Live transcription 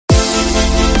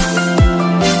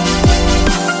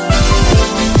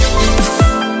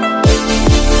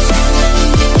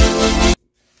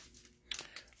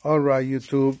All right,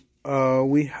 YouTube.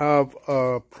 We have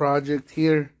a project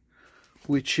here,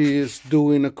 which is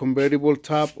doing a convertible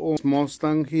top on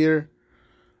Mustang here.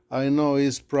 I know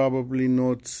it's probably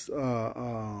not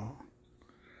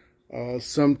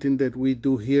something that we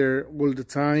do here all the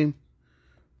time,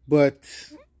 but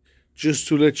just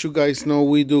to let you guys know,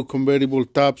 we do convertible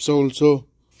tops also.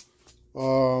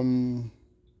 We're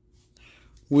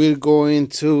going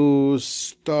to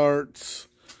start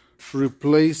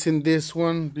replacing this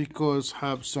one because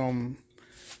have some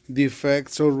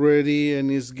defects already and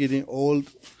it's getting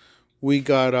old. We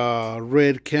got a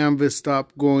red canvas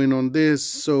top going on this,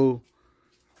 so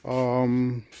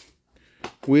we're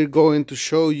going to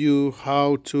show you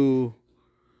how to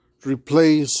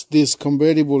replace this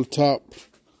convertible top.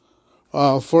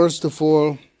 First of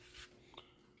all,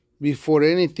 before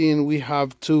anything, we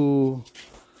have to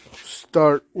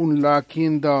start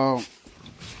unlocking the,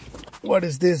 what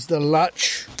is this, the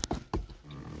latch,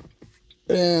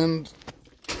 and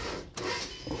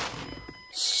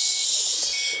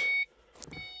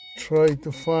try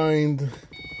to find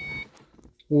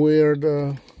where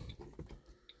the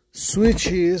switch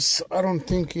is. I don't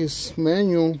think it's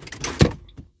manual,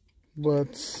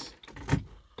 but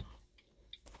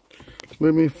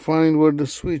let me find where the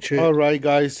switch is. All right,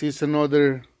 guys, it's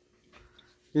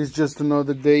just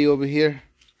another day over here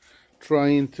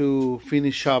trying to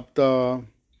finish up the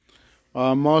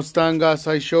Mustang. As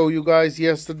I showed you guys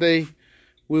yesterday,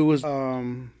 we was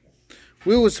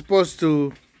supposed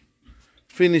to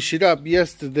finish it up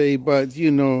yesterday, but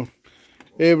you know,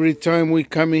 every time we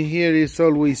come in here it's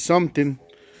always something.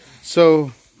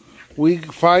 So we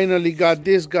finally got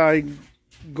this guy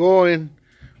going.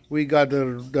 We got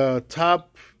the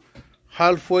top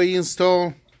halfway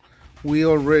installed. We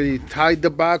already tied the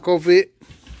back of it.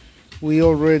 We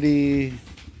already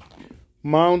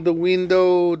mount the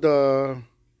window. The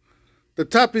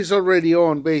top is already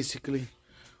on, basically.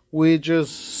 We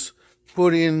just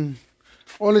put in,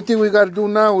 only thing we got to do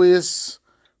now is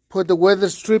put the weather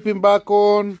stripping back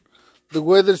on. The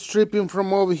weather stripping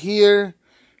from over here,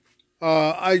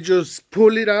 I just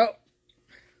pull it out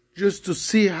just to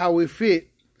see how it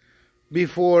fit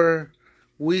before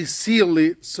we seal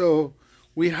it. So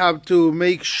we have to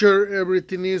make sure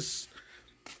everything is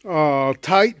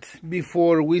tight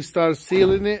before we start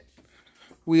sealing it.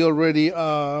 We already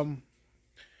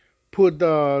put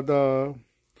the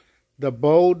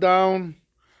bow down.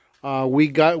 We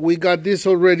got this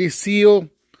already sealed.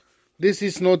 This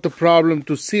is not the problem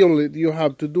to seal it. You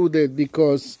have to do that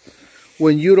because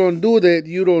when you don't do that,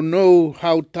 you don't know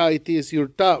how tight is your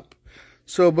top.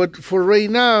 So, but for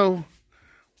right now,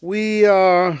 we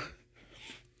got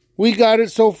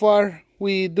it so far.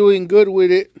 We doing good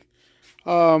with it.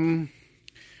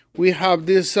 We have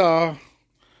this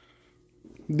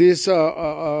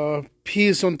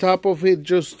piece on top of it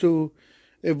just to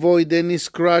avoid any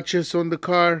scratches on the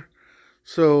car.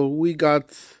 So we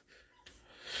got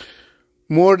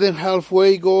more than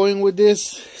halfway going with this.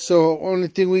 So only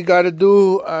thing we got to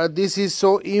do, this is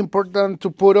so important to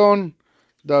put on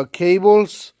the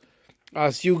cables.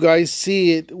 As you guys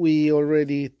see it, we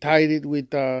already tied it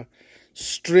with a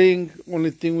string. Only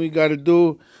thing we got to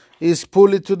do is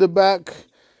pull it to the back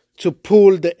to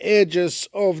pull the edges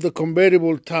of the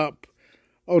convertible top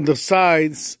on the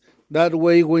sides. That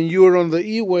way, when you're on the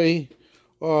E-way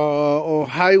or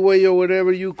highway or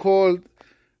whatever you call it,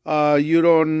 you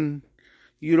don't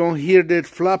hear that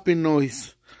flapping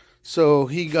noise. So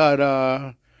he got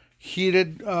a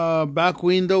heated back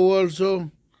window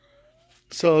also.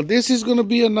 So this is gonna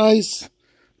be a nice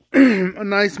a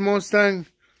nice Mustang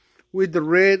with the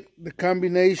red, the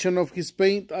combination of his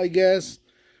paint, I guess.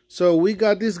 So we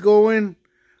got this going.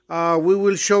 We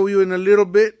will show you in a little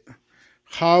bit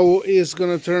how it's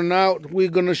gonna turn out. We're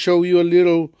gonna show you a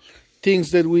little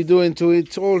things that we do into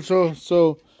it also.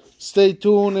 So stay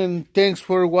tuned and thanks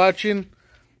for watching.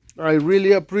 I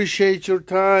really appreciate your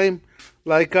time.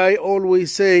 Like I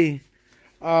always say,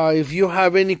 if you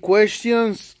have any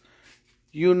questions,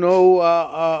 you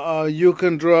know, you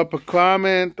can drop a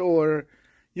comment or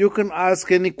you can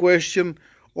ask any question.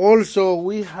 Also,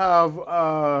 we have,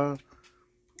 I'm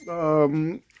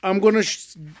going to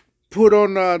put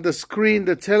on the screen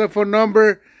the telephone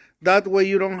number. That way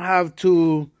you don't have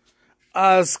to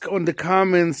ask on the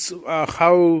comments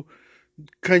how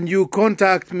can you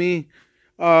contact me.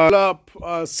 Up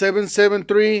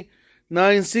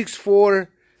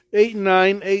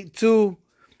 773-964-8982.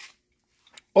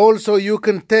 Also, you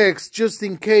can text just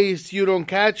in case you don't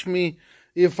catch me.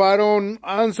 If I don't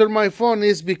answer my phone,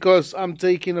 it's because I'm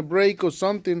taking a break or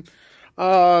something.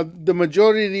 The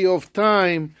majority of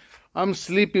time, I'm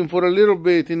sleeping for a little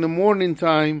bit in the morning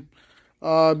time.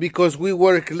 because we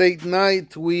work late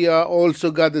night. We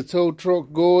also got the tow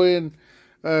truck going.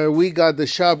 We got the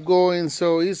shop going,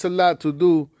 so it's a lot to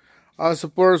do. As a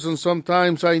person,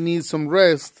 sometimes I need some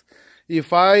rest.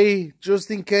 If I,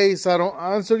 just in case I don't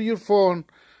answer your phone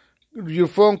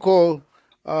call,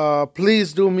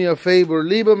 please do me a favor,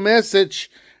 leave a message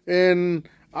and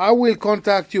I will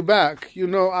contact you back. You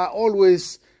know, I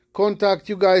always contact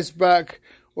you guys back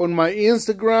on my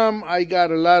Instagram. I got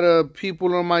a lot of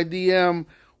people on my DM,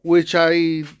 which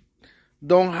I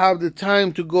don't have the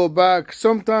time to go back.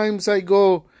 Sometimes I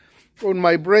go on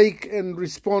my break and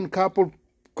respond couple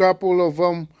of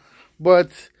them, but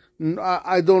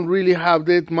I don't really have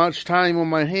that much time on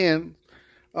my hand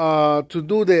to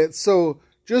do that. So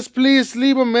just please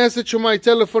leave a message on my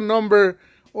telephone number,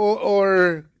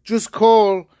 or just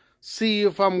call, see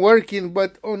if I'm working.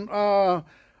 But on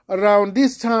around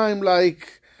this time,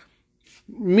 like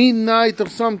midnight or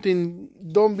something,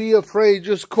 don't be afraid,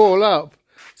 just call up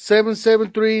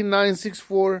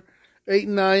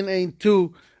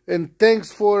 773-964-8982. And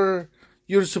thanks for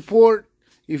your support.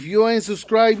 If you ain't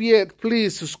subscribed yet,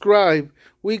 please subscribe.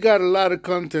 We got a lot of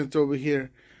content over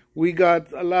here. We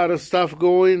got a lot of stuff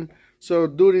going. So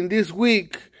during this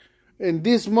week and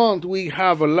this month, we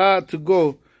have a lot to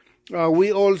go.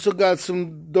 We also got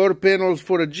some door panels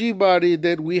for the G-body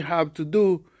that we have to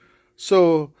do.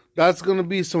 So that's going to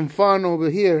be some fun over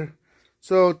here.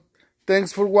 So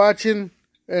thanks for watching.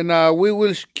 And we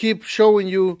will keep showing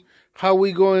you how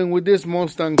we going with this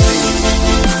Mustang thing.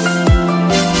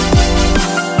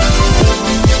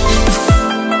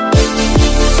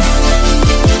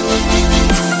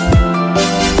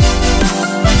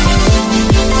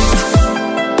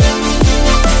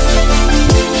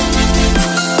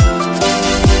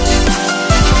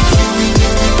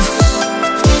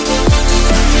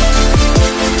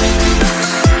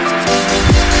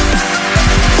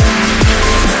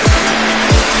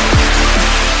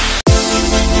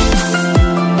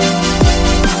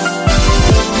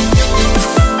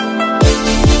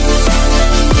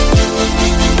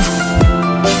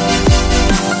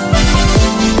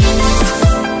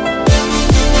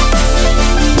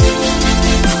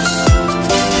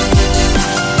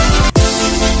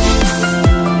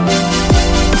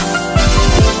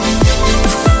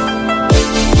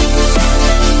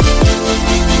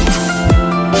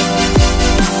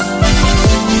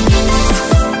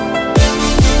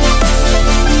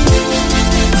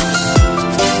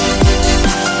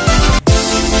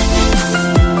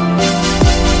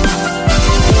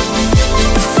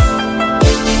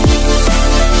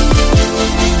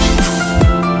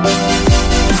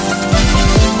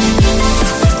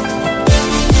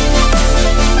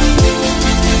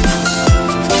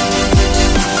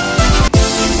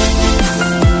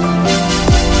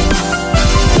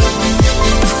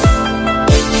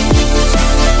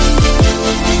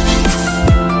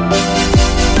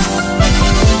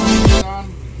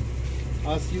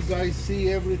 As you guys see,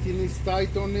 everything is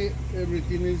tight on it,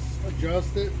 everything is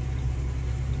adjusted.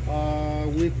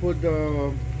 We put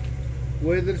the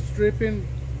weather stripping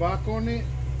back on it.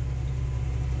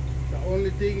 The only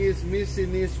thing is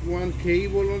missing is one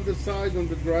cable on the side, on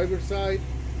the driver's side,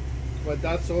 but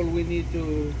that's all we need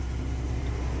to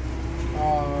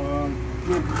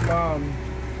put down.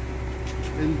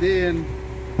 And then,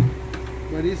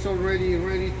 but it's already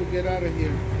ready to get out of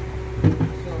here. So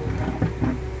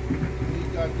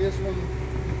got this one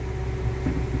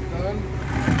done.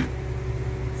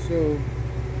 So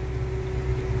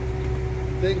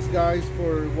thanks guys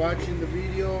for watching the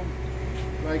video.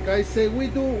 Like I say, we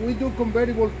do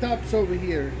convertible tops over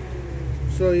here.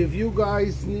 So if you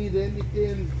guys need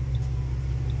anything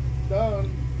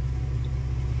done,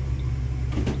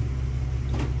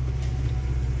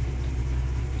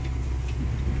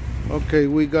 okay,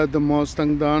 we got the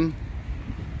Mustang done.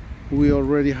 We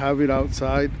already have it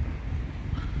outside.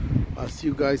 As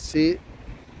you guys see,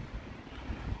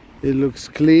 it looks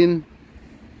clean,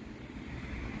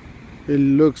 it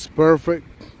looks perfect,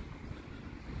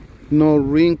 no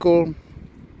wrinkle,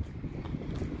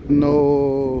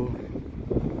 not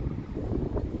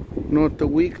the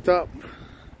weak top.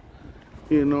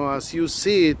 You know, as you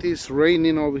see, it is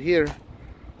raining over here.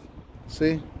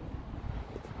 See,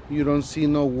 you don't see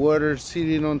no water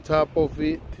sitting on top of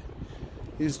it.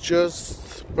 It's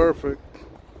just perfect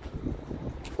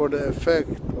for the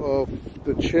effect of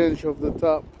the change of the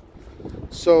top.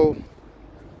 So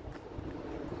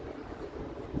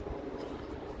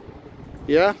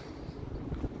yeah,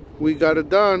 we got it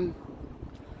done.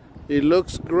 It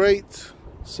looks great.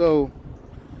 So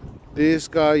this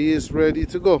guy is ready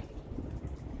to go.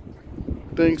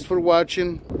 Thanks for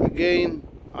watching. Again,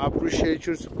 I appreciate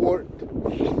your support.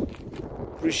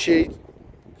 Appreciate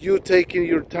you taking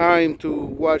your time to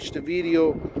watch the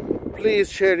video.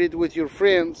 Please share it with your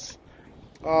friends.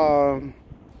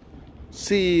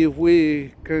 See if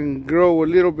we can grow a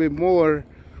little bit more.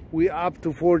 We're up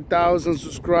to 4,000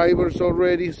 subscribers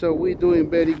already, so we're doing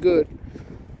very good.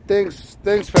 Thanks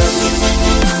family.